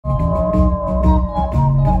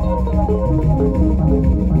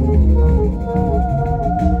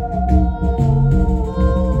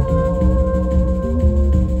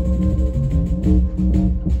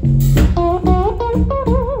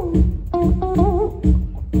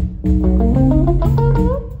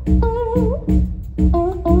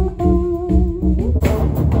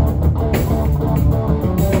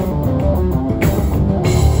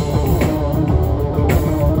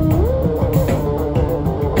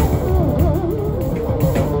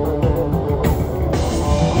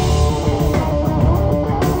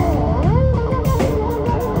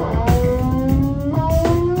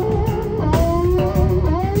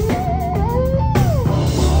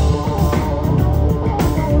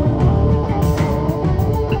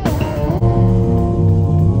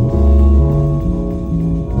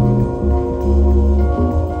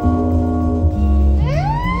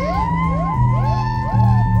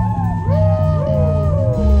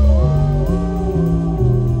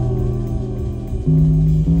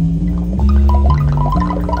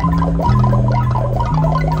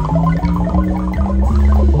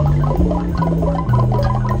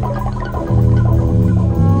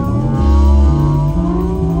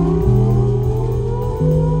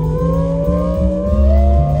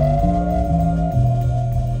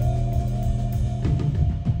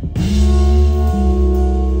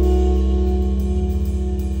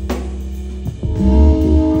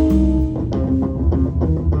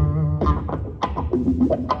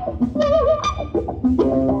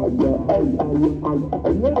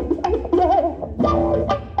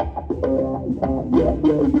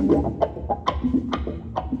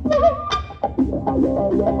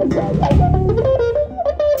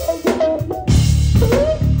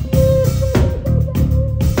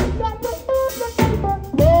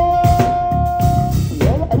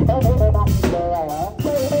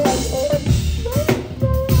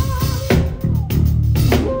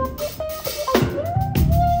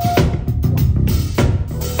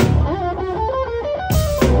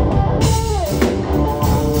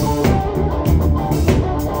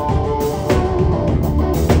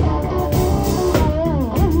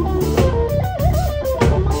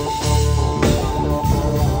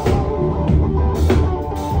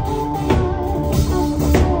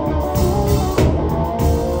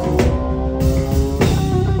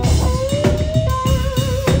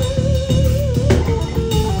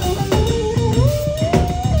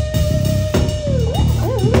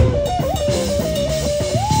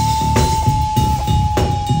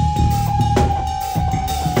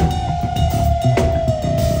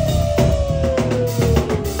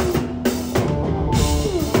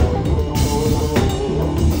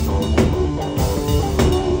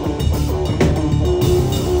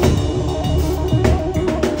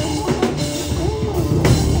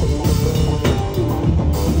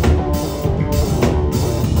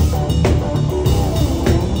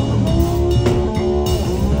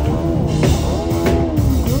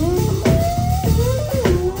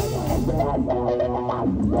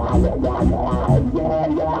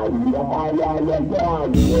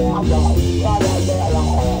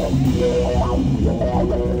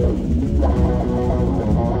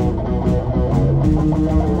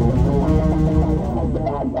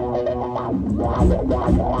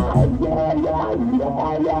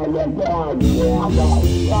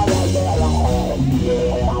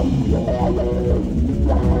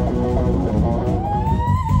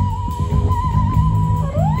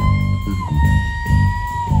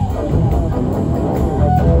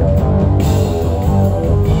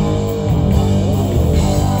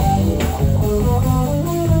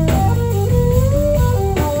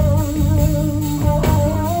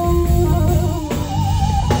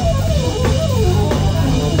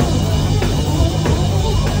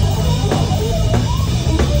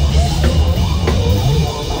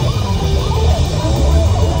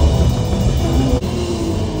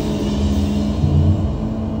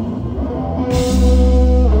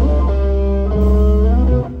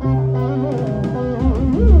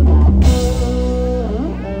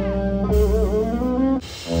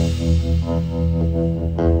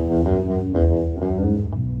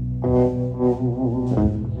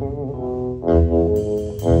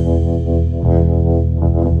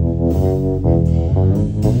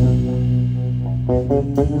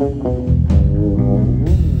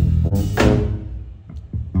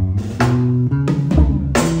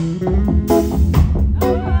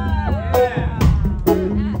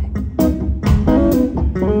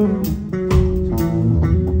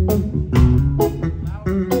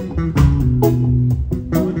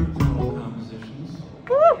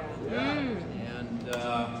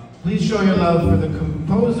Please show your love for the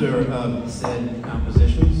composer of said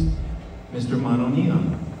compositions, Mr.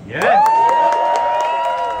 MonoNeon. Yes!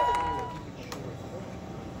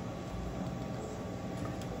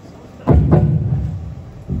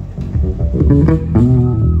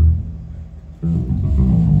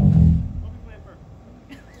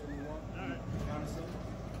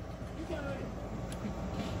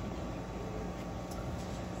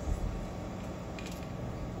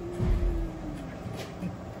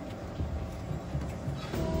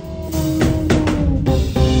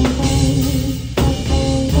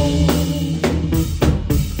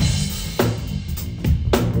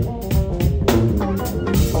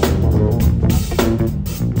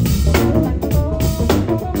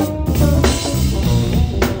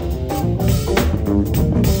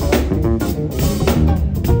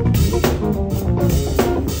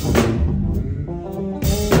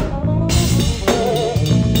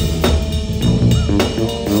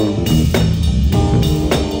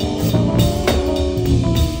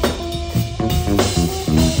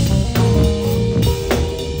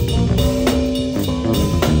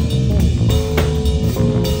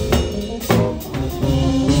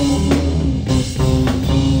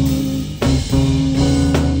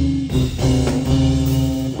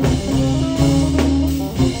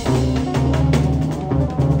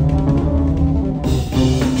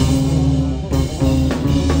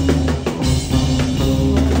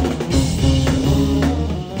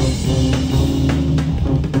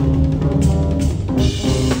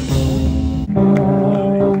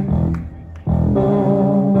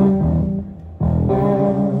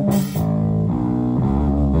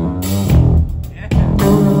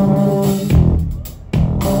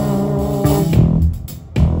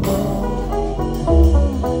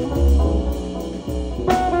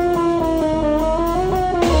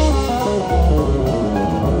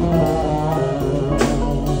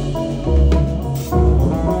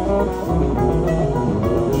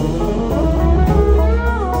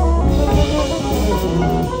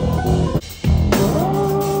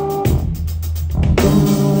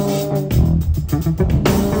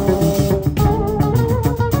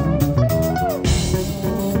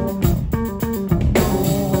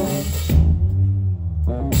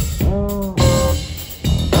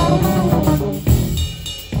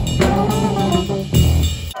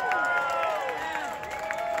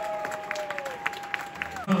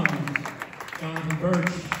 Birch.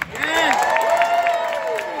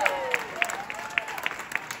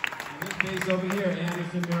 And this bass over here,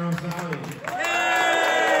 Anderson Mirafzali.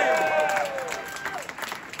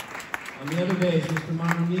 On the other bass, Mr.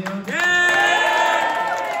 MonoNeon.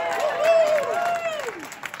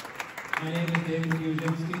 My name is David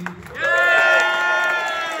Fiuczynski.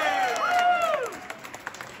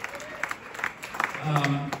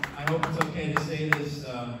 I hope it's okay to say this.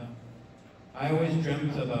 I always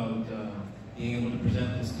dreamt about being able to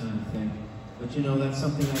present this kind of thing. But you know, that's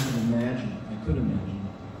something I can imagine. I could imagine.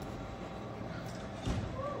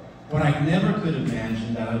 What I never could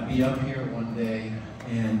imagine, that I'd be up here one day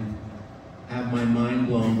and have my mind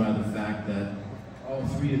blown by the fact that all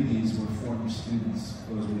three of these were former students.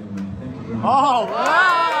 Those were my thank you very much. Oh, wow!